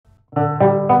Marching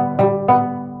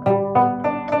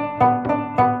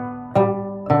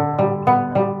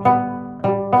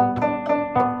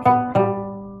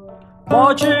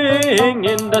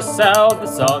in the south, the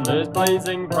sun is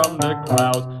blazing from the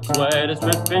clouds. Sweat is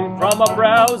dripping from our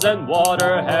brows and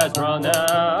water has run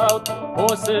out.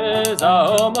 Horses are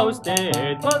almost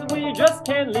dead, but we just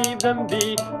can't leave them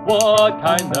be. What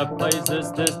kind of place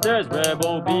is this? There's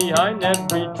rebel behind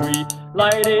every tree,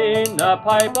 lighting a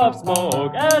pipe of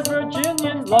smoke as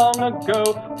Virginians long ago.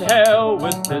 To hell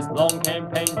with this long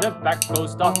campaign, tobacco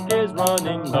stock is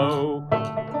running low.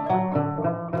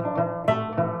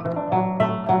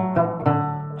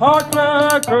 Hard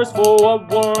crackers full of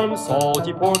worms,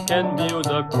 salty pork and meals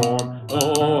of corn.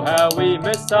 Oh, how we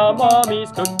miss our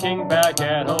mommies cooking back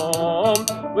at home.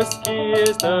 Whiskey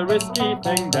is the risky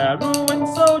thing that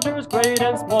ruins soldiers great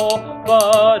and small.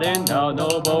 But in our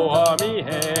noble army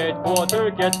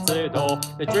headquarters gets it all.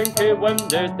 They drink it when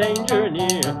there's danger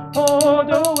near,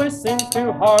 although it seems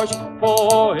too harsh.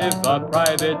 For if a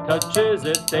private touches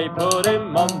it, they put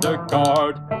him under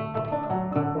guard.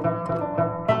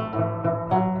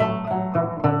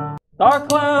 Dark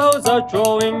clouds are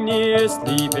drawing near,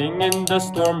 sleeping in the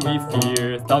storm we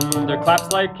fear. Thunder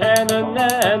claps like cannon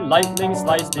and lightning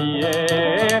slice the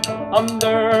air.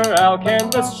 Under our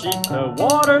canvas sheet, the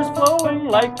water's flowing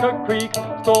like a creek.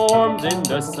 Storms in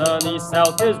the sunny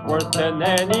south is worse than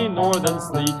any northern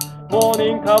sleet.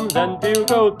 Morning comes and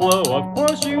bugles blow, of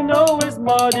course you know it's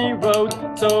muddy road,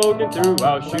 soaking through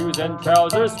our shoes and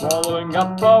trousers, swallowing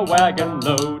up a wagon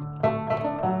load.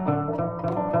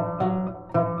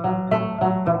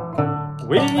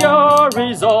 We are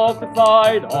resolved to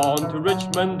fight, on to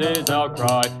Richmond is our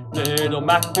cry. Little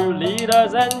Mac to lead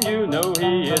us, and you know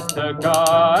he is the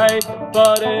guy.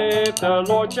 But if the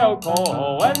Lord shall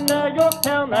call, and at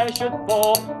Yorktown I should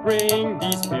fall, bring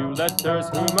these few letters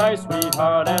to my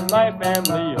sweetheart and my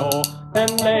family all.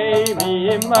 Then lay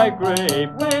me in my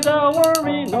grave without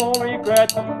worry nor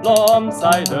regret,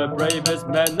 alongside the bravest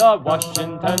men of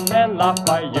Washington and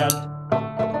Lafayette.